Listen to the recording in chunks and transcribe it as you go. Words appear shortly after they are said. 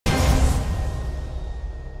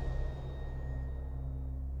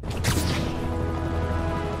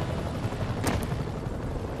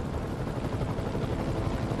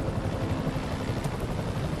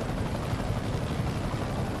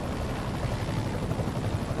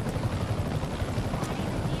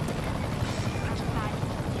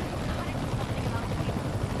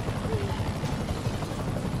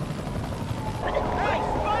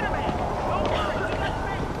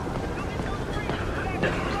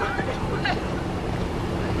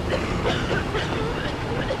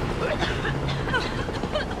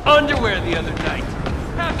underwear the other night.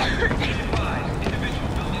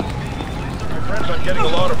 My friends, I'm getting a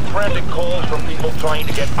lot of frantic calls from people trying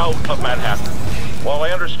to get out of Manhattan. While I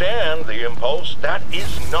understand the impulse, that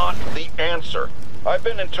is not the answer. I've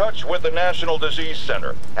been in touch with the National Disease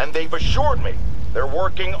Center, and they've assured me they're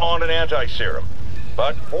working on an anti-serum.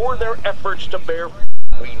 But for their efforts to bear,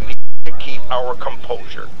 we need to keep our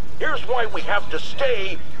composure. Here's why we have to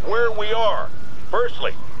stay where we are.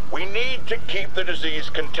 Firstly, we need to keep the disease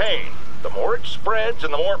contained. The more it spreads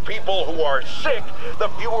and the more people who are sick, the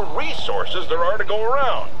fewer resources there are to go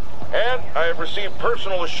around. And I have received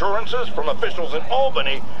personal assurances from officials in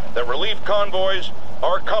Albany that relief convoys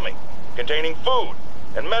are coming, containing food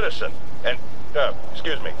and medicine. And,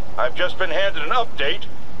 excuse me, I've just been handed an update.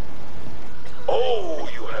 Oh,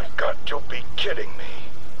 you have got to be kidding me.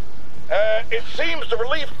 It seems the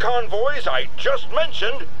relief convoys I just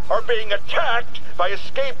mentioned are being attacked by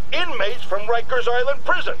escaped inmates from Rikers Island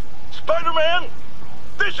Prison. Spider-Man,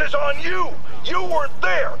 this is on you! You were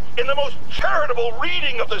there in the most charitable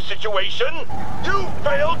reading of the situation! You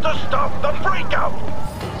failed to stop the breakout!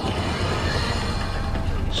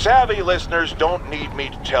 Savvy listeners don't need me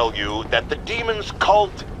to tell you that the demon's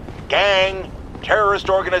cult, gang, terrorist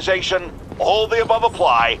organization, all the above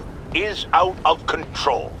apply, is out of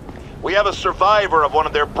control. We have a survivor of one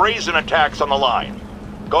of their brazen attacks on the line.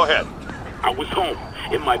 Go ahead. I was home,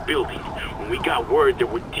 in my building, when we got word there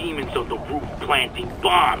were demons on the roof planting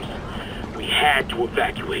bombs. We had to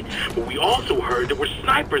evacuate, but we also heard there were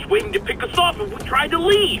snipers waiting to pick us off if we tried to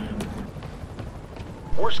leave.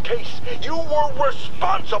 Worst case, you were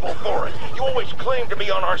responsible for it. You always claimed to be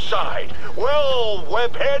on our side. Well,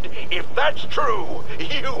 webhead, if that's true,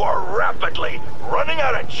 you are rapidly running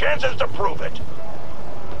out of chances to prove it.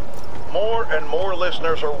 More and more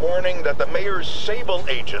listeners are warning that the mayor's Sable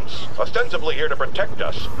agents, ostensibly here to protect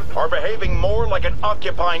us, are behaving more like an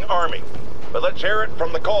occupying army. But let's hear it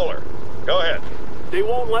from the caller. Go ahead. They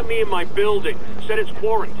won't let me in my building. Said it's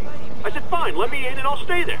quarantine. I said, fine, let me in and I'll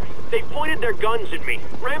stay there. They pointed their guns at me,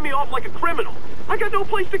 ran me off like a criminal. I got no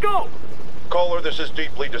place to go. Caller, this is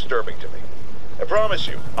deeply disturbing to me. I promise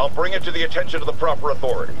you, I'll bring it to the attention of the proper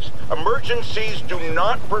authorities. Emergencies do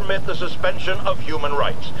not permit the suspension of human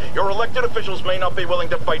rights. Your elected officials may not be willing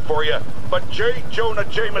to fight for you, but J. Jonah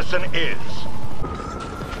Jameson is.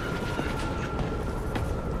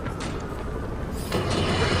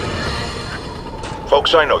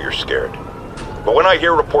 Folks, I know you're scared. But when I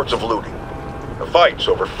hear reports of looting, or fights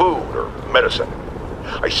over food or medicine,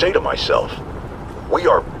 I say to myself, we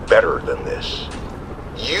are better than this.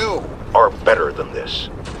 You are better than this.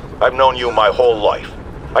 I've known you my whole life.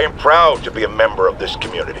 I am proud to be a member of this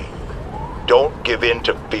community. Don't give in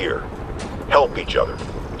to fear. Help each other.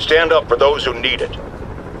 Stand up for those who need it.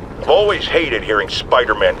 I've always hated hearing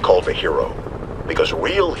Spider-Man called a hero, because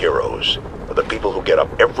real heroes are the people who get up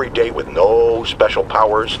every day with no special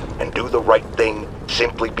powers and do the right thing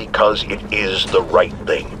simply because it is the right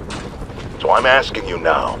thing. So I'm asking you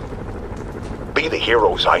now, be the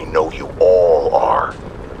heroes I know you all are.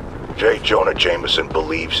 J. Jonah Jameson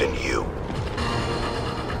believes in you.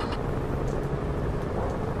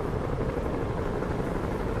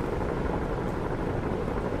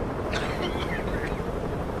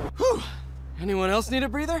 Whew. Anyone else need a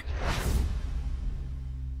breather?